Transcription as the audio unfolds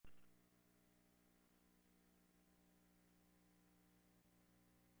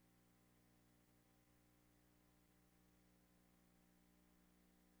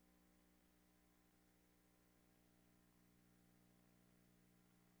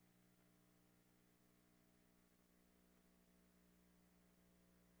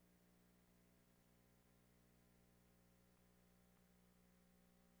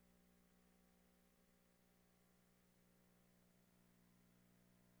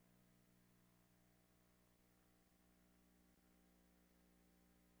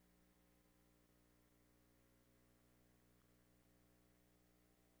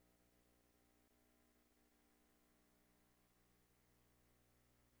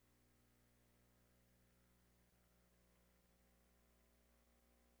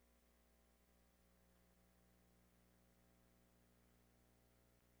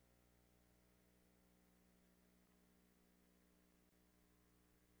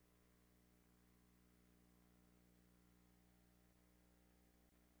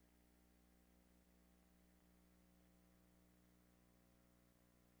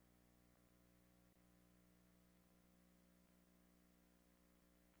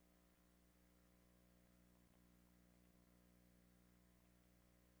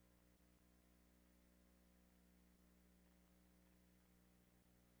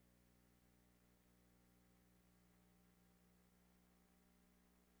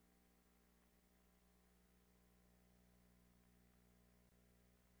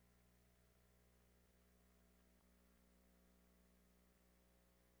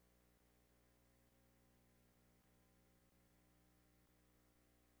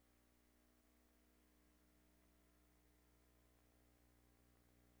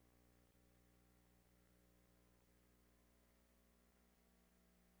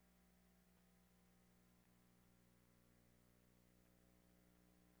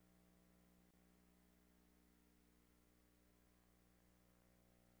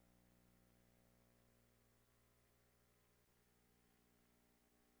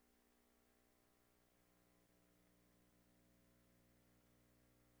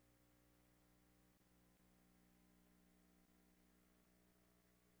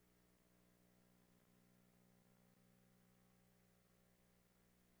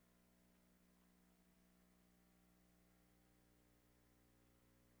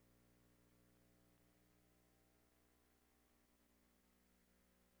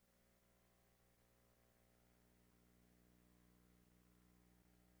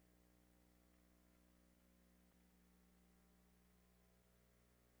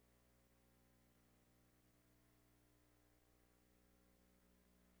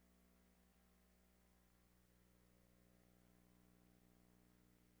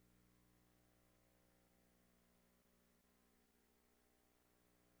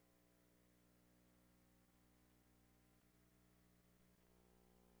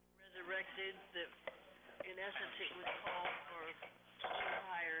directed that, in essence, it would call for new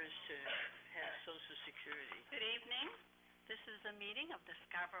hires to have Social Security. Good evening. This is a meeting of the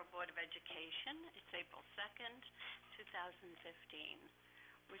Scarborough Board of Education. It's April 2nd, 2015.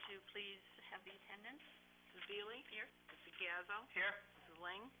 Would you please have the attendance? Mrs. Bealey? Here. Mr. Giazzo? Here. Mrs.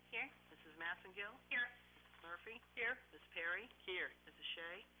 Lang? Here. Mrs. Massengill? Here. Mrs. Murphy? Here. Ms. Perry? Here. Mrs.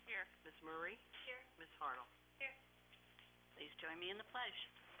 Shea? Here. Ms. Murray? Here. Ms. Hartle? Here. Please join me in the pledge.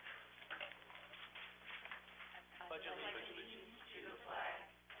 I pledge allegiance to the flag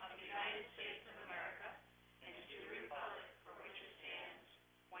of the United States of America and to the republic for which it stands,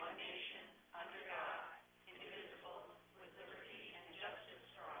 one nation, under God, indivisible, with liberty and justice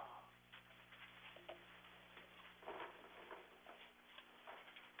for all.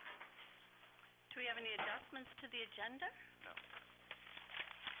 Do we have any adjustments to the agenda? No.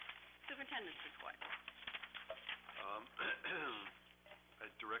 Superintendent's report. I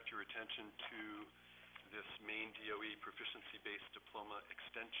direct your attention to this Maine DOE proficiency-based diploma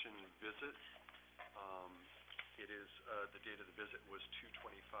extension visit. The date of the visit was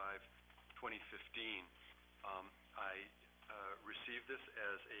 2/25/2015. I received this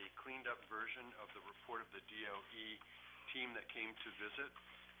as a cleaned-up version of the report of the DOE team that came to visit.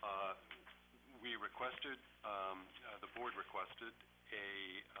 We requested, the board requested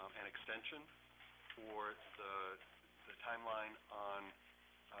an extension for the timeline on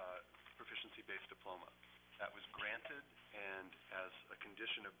proficiency-based diploma. That was granted, and as a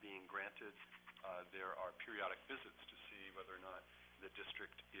condition of being granted, there are periodic visits to see whether or not the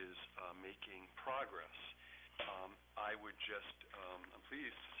district is making progress. I'm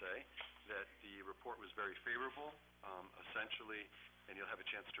pleased to say that the report was very favorable. Essentially, and you'll have a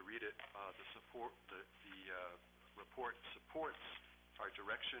chance to read it, the report supports our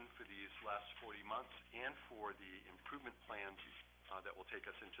direction for these last 40 months and for the improvement plans that will take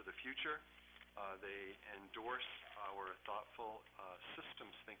us into the future. They endorse our thoughtful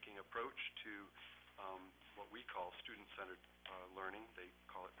systems thinking approach to what we call student-centered learning. They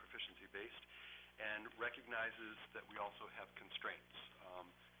call it proficiency-based, and recognizes that we also have constraints.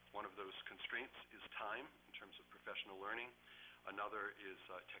 One of those constraints is time in terms of professional learning. Another is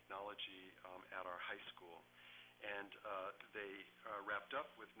technology at our high school. And they wrapped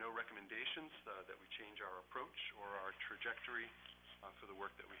up with no recommendations that we change our approach or our trajectory for the work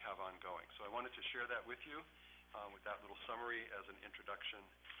that we have ongoing. So I wanted to share that with you with that little summary as an introduction,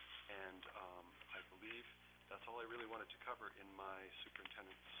 and I believe that's all I really wanted to cover in my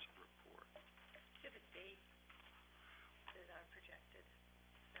superintendent's report. Do you have a date that our projected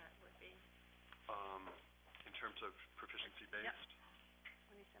start would be? In terms of proficiency-based? Yep.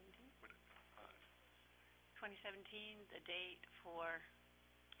 2017? 2017, the date for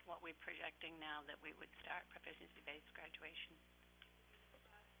what we're projecting now that we would start proficiency-based graduation.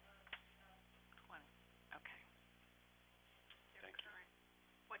 20. Okay. Thank you.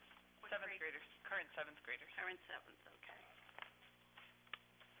 What Seventh grade? graders, current seventh graders. Current seventh, okay.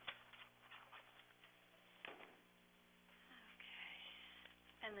 Okay.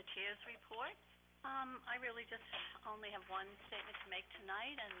 And the chair's report? I really just only have one statement to make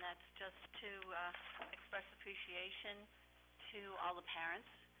tonight, and that's just to express appreciation to all the parents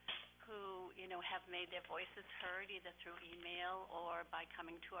who, have made their voices heard either through email or by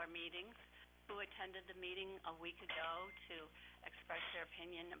coming to our meetings, who attended the meeting a week ago to express their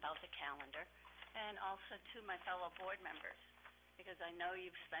opinion about the calendar, and also to my fellow board members, because I know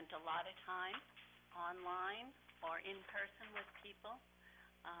you've spent a lot of time online or in person with people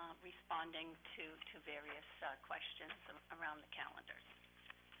responding to various questions around the calendars.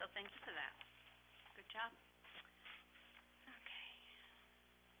 So thank you for that. Good job. Okay.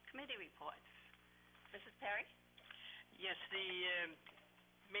 Committee reports. Mrs. Perry? Yes, the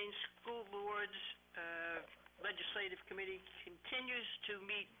Maine School Board's Legislative Committee continues to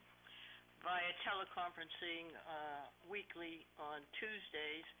meet via teleconferencing weekly on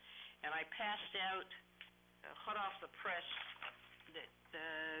Tuesdays, and I passed out, hot off the press, that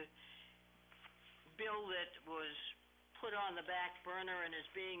the bill that was put on the back burner and is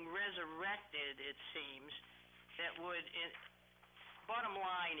being resurrected, it seems, that would, bottom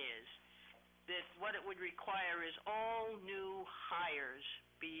line is that what it would require is all new hires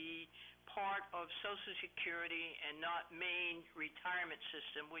be part of Social Security and not Maine retirement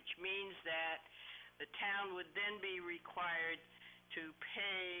system, which means that the town would then be required to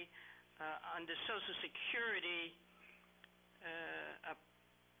pay under Social Security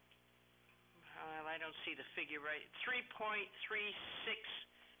I don't see the figure right, 3.36%,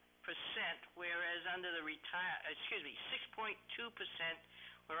 whereas under the 6.2%,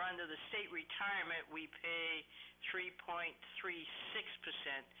 where under the state retirement we pay 3.36%,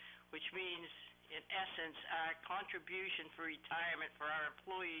 which means, in essence, our contribution for retirement for our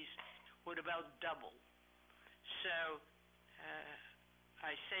employees would about double. So,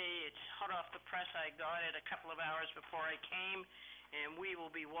 I say it's hot off the press. I got it a couple of hours before I came, and we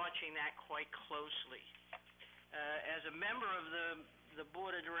will be watching that quite closely. As a member of the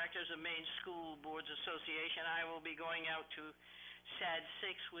Board of Directors of Maine School Boards Association, I will be going out to SAD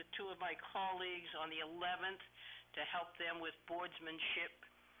 6 with two of my colleagues on the 11th to help them with boardsmanship,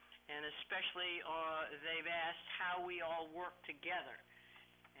 and especially they've asked how we all work together.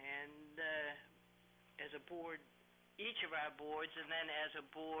 And as a board, each of our boards, and then as a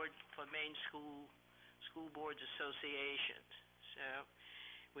board for Maine School Boards Associations. So,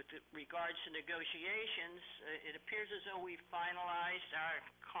 with regards to negotiations, it appears as though we've finalized our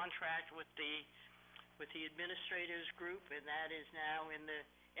contract with the administrators group, and that is now in the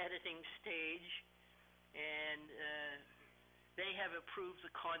editing stage. And they have approved the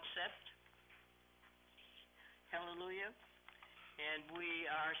concept. Hallelujah. And we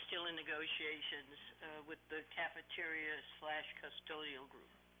are still in negotiations with the cafeteria/custodial group.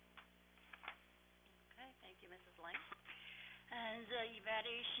 Okay, thank you, Mrs. Lang. And the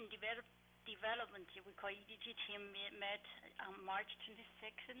evaluation development, we call EDT team, met on March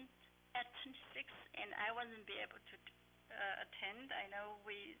 22nd at 26th, and I wasn't be able to attend. I know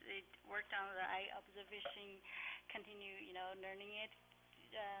they worked on the eye observation, continue, learning it.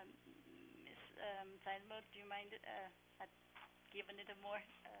 Ms. Seidel, do you mind giving it a more?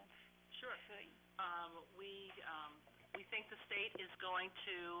 Sure. We think the state is going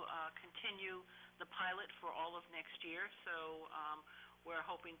to continue the pilot for all of next year, so we're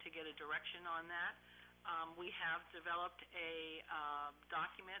hoping to get a direction on that. We have developed a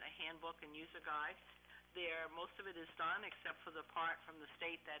document, a handbook and user guide. Most of it is done except for the part from the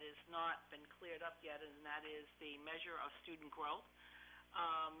state that has not been cleared up yet, and that is the measure of student growth.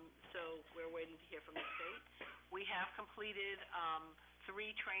 So we're waiting to hear from the state. We have completed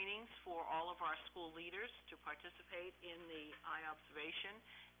 3 trainings for all of our school leaders to participate in the eye observation,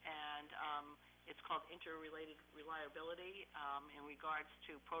 and it's called interrelated reliability in regards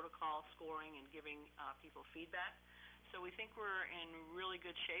to protocol scoring and giving people feedback. So we think we're in really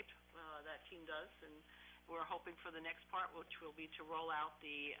good shape, that team does, and we're hoping for the next part, which will be to roll out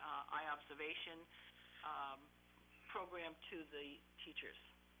the eye observation program to the teachers.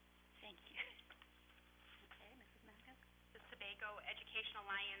 Thank you. Okay, Mrs. Malcolm? The Sebago Education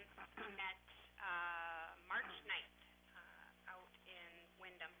Alliance met March 9th out in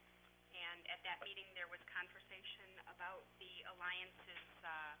Wyndham, and at that meeting there was conversation about the alliances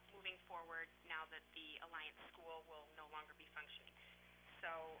moving forward now that the Alliance School will no longer be functioning.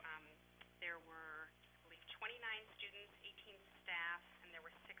 So there were, I believe, 29 students, 18 staff, and there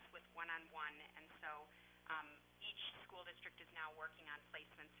were 6 with one-on-one, and so each school district is now working on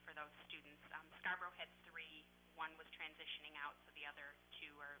placements for those students. Scarborough had 3. 1 was transitioning out, so the other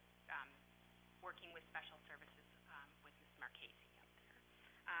 2 are working with special services with Ms. Marchese out there.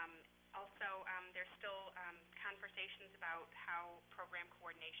 Also, there's still conversations about how program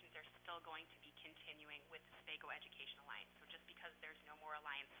coordinations are still going to be continuing with the Sebago Education Alliance. So just because there's no more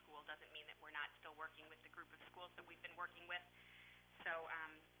Alliance School doesn't mean that we're not still working with the group of schools that we've been working with. So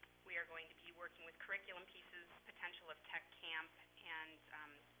we are going to be working with curriculum pieces, potential of tech camp, and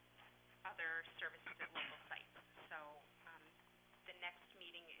other services at local sites. So the next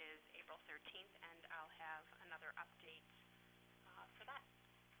meeting is April 13th, and I'll have another update for that.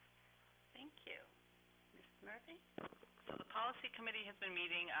 Thank you. Mrs. Murphy? So the policy committee has been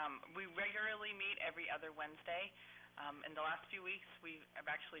meeting. We regularly meet every other Wednesday. In the last few weeks, we have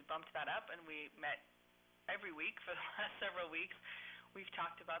actually bumped that up, and we met every week for the last several weeks. We've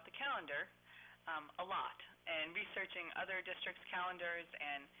talked about the calendar a lot, and researching other districts' calendars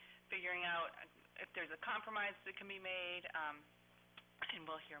and figuring out if there's a compromise that can be made, and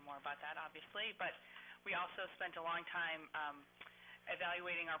we'll hear more about that, obviously. But we also spent a long time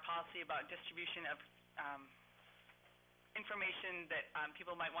evaluating our policy about distribution of information that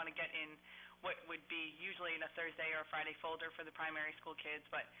people might want to get in what would be usually in a Thursday or a Friday folder for the primary school kids,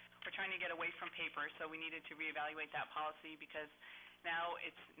 but we're trying to get away from paper, so we needed to reevaluate that policy because now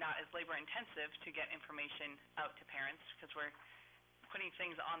it's not as labor intensive to get information out to parents because we're putting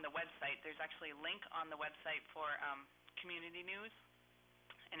things on the website. There's actually a link on the website for community news,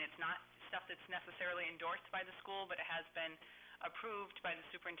 and it's not stuff that's necessarily endorsed by the school, but it has been approved by the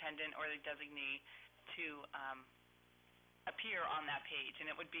superintendent or the designee to appear on that page, and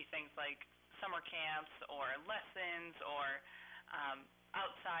it would be things like summer camps or lessons or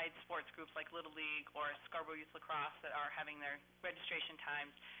outside sports groups like Little League or Scarborough Youth Lacrosse that are having their registration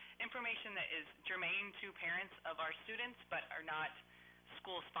times, information that is germane to parents of our students but are not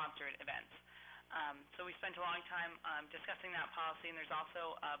school-sponsored events. So we spent a long time discussing that policy, and there's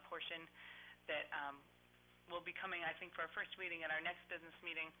also a portion that will be coming, I think, for our first meeting at our next business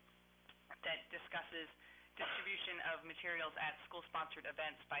meeting that discusses distribution of materials at school-sponsored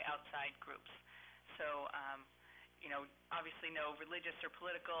events by outside groups. So, obviously no religious or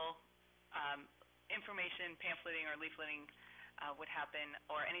political information, pamphleting, or leafleting would happen,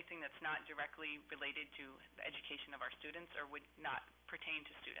 or anything that's not directly related to the education of our students or would not pertain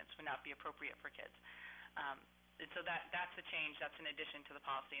to students, would not be appropriate for kids. And so that's a change, that's an addition to the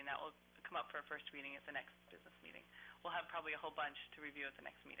policy, and that will come up for our first reading at the next business meeting. We'll have probably a whole bunch to review at the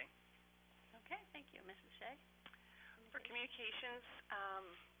next meeting. Okay, thank you. Mrs. Shea? For communications,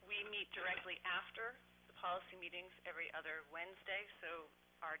 we meet directly after the policy meetings every other Wednesday, so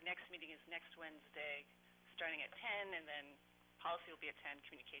our next meeting is next Wednesday starting at 10, and then policy will be at 10,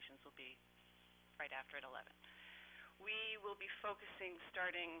 communications will be right after at 11. We will be focusing,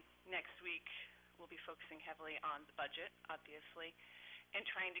 starting next week, we'll be focusing heavily on the budget, obviously, and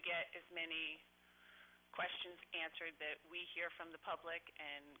trying to get as many questions answered that we hear from the public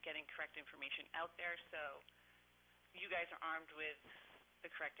and getting correct information out there, so you guys are armed with the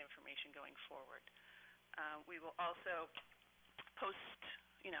correct information going forward. We will also post,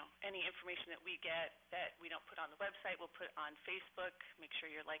 any information that we get that we don't put on the website, we'll put on Facebook. Make sure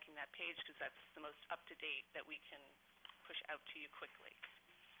you're liking that page because that's the most up-to-date that we can push out to you quickly.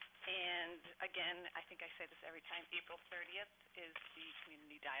 And again, I think I say this every time, April 30th is the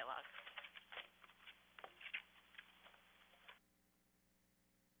community dialogue.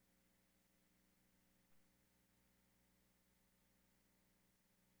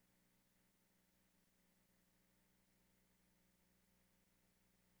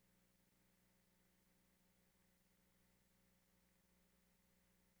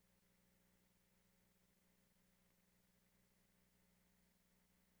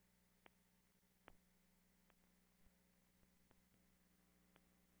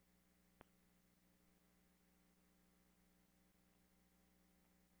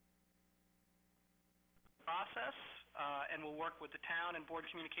 Process, and we'll work with the town and board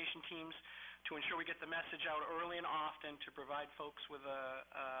communication teams to ensure we get the message out early and often to provide folks with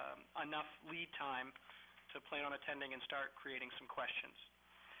enough lead time to plan on attending and start creating some questions.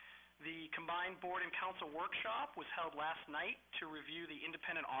 The combined board and council workshop was held last night to review the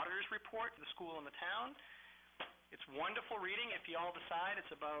independent auditor's report for the school and the town. It's wonderful reading if you all decide.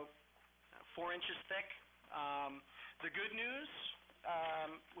 It's about 4 inches thick. The good news,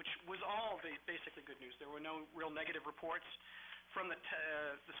 which was all basically good news. There were no real negative reports. From the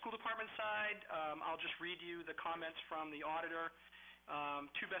school department side, I'll just read you the comments from the auditor.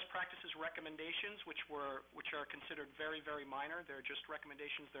 2 best practices recommendations, which are considered very, very minor. They're just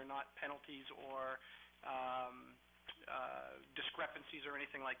recommendations. They're not penalties or discrepancies or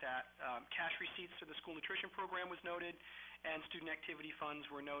anything like that. Cash receipts to the school nutrition program was noted, and student activity funds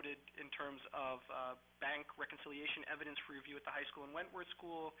were noted in terms of bank reconciliation evidence for review at the high school and Wentworth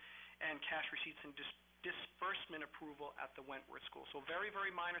School, and cash receipts and disbursement approval at the Wentworth School. So very,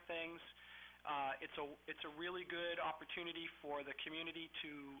 very minor things. It's a really good opportunity for the community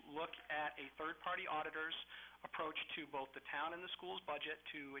to look at a third-party auditor's approach to both the town and the school's budget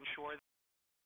to ensure